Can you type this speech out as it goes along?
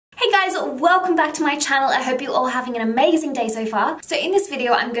guys, welcome back to my channel. I hope you're all having an amazing day so far. So in this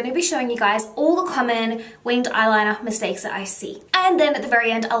video, I'm going to be showing you guys all the common winged eyeliner mistakes that I see. And then at the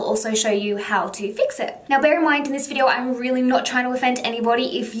very end, I'll also show you how to fix it. Now bear in mind, in this video, I'm really not trying to offend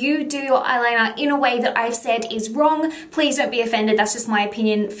anybody. If you do your eyeliner in a way that I've said is wrong, please don't be offended. That's just my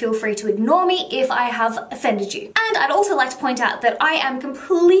opinion. Feel free to ignore me if I have offended you. And I'd also like to point out that I am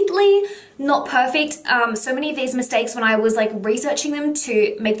completely not perfect. So many of these mistakes, when I was like researching them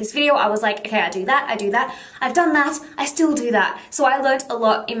to make this video, I was like, okay, I do that, I've done that, I still do that. So I learned a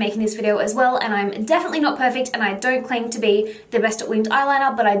lot in making this video as well, and I'm definitely not perfect, and I don't claim to be the best at winged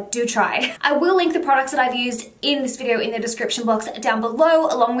eyeliner, but I do try. I will link the products that I've used in this video in the description box down below,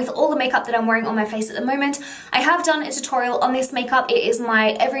 along with all the makeup that I'm wearing on my face at the moment. I have done a tutorial on this makeup. It is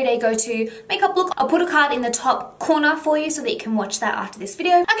my everyday go-to makeup look. I'll put a card in the top corner for you so that you can watch that after this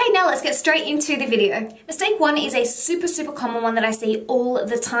video. Okay, now let's get straight into the video. Mistake one is a super common one that I see all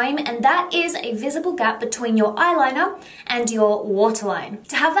the time, and that is a visible gap between your eyeliner and your waterline.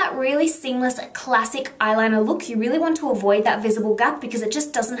 To have that really seamless classic eyeliner look, you really want to avoid that visible gap because it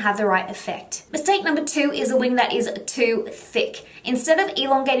just doesn't have the right effect. Mistake number two is a wing that is too thick. Instead of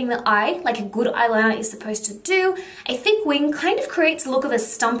elongating the eye like a good eyeliner is supposed to do, a thick wing kind of creates a look of a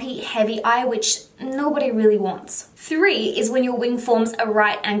stumpy, heavy eye, which nobody really wants. Three is when your wing forms a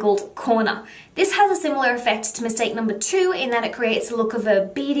right-angled corner. This has a similar effect to mistake number two in that it creates a look of a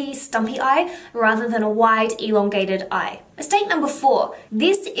beady, stumpy eye rather than a wide, elongated eye. Mistake number four.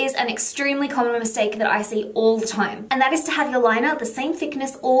 This is an extremely common mistake that I see all the time, and that is to have your liner the same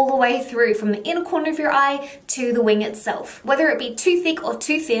thickness all the way through from the inner corner of your eye to the wing itself. Whether it be too thick or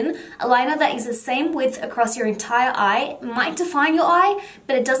too thin, a liner that is the same width across your entire eye might define your eye,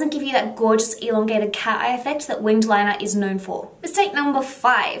 but it doesn't give you that gorgeous elongated cat eye effect that winged liner is known for. Mistake number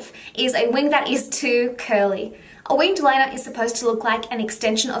five is a wing that is too curly. A winged liner is supposed to look like an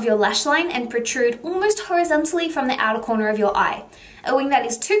extension of your lash line and protrude almost horizontally from the outer corner of your eye. A wing that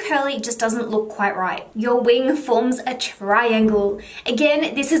is too curly just doesn't look quite right. Your wing forms a triangle.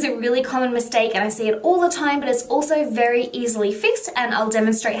 Again, this is a really common mistake and I see it all the time, but it's also very easily fixed, and I'll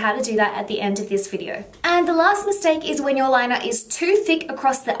demonstrate how to do that at the end of this video. And the last mistake is when your liner is too thick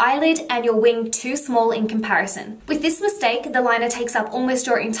across the eyelid and your wing too small in comparison. With this mistake, the liner takes up almost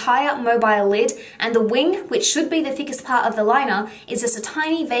your entire mobile lid, and the wing, which should be the thickest part of the liner, is just a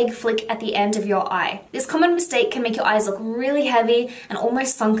tiny vague flick at the end of your eye. This common mistake can make your eyes look really heavy and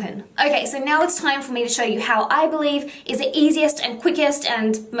almost sunken. Okay, so now it's time for me to show you how I believe is the easiest and quickest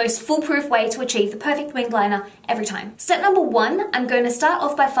and most foolproof way to achieve the perfect winged liner every time. Step number one, I'm going to start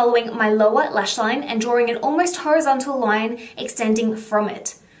off by following my lower lash line and drawing an almost horizontal line extending from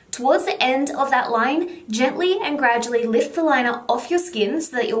it. Towards the end of that line, gently and gradually lift the liner off your skin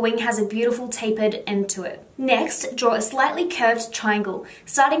so that your wing has a beautiful tapered end to it. Next, draw a slightly curved triangle,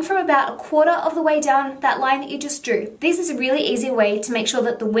 starting from about a quarter of the way down that line that you just drew. This is a really easy way to make sure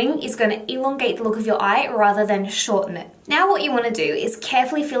that the wing is going to elongate the look of your eye rather than shorten it. Now what you want to do is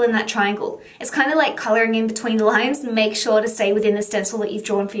carefully fill in that triangle. It's kind of like coloring in between the lines, and make sure to stay within the stencil that you've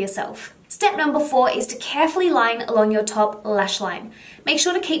drawn for yourself. Step number four is to carefully line along your top lash line. Make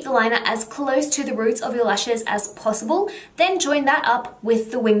sure to keep the liner as close to the roots of your lashes as possible, then join that up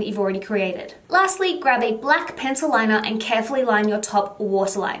with the wing that you've already created. Lastly, grab a black pencil liner and carefully line your top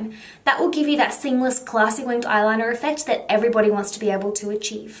waterline. That will give you that seamless, classy winged eyeliner effect that everybody wants to be able to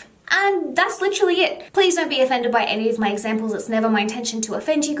achieve. And that's literally it. Please don't be offended by any of my examples. It's never my intention to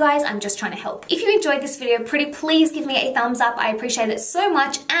offend you guys. I'm just trying to help. If you enjoyed this video, please give me a thumbs up. I appreciate it so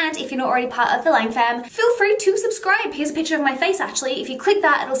much. And if you're not already part of the Lange fam, feel free to subscribe. Here's a picture of my face actually. If you click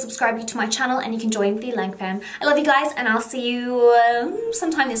that, it'll subscribe you to my channel and you can join the Lange fam. I love you guys, and I'll see you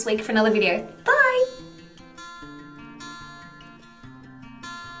sometime this week for another video. Bye!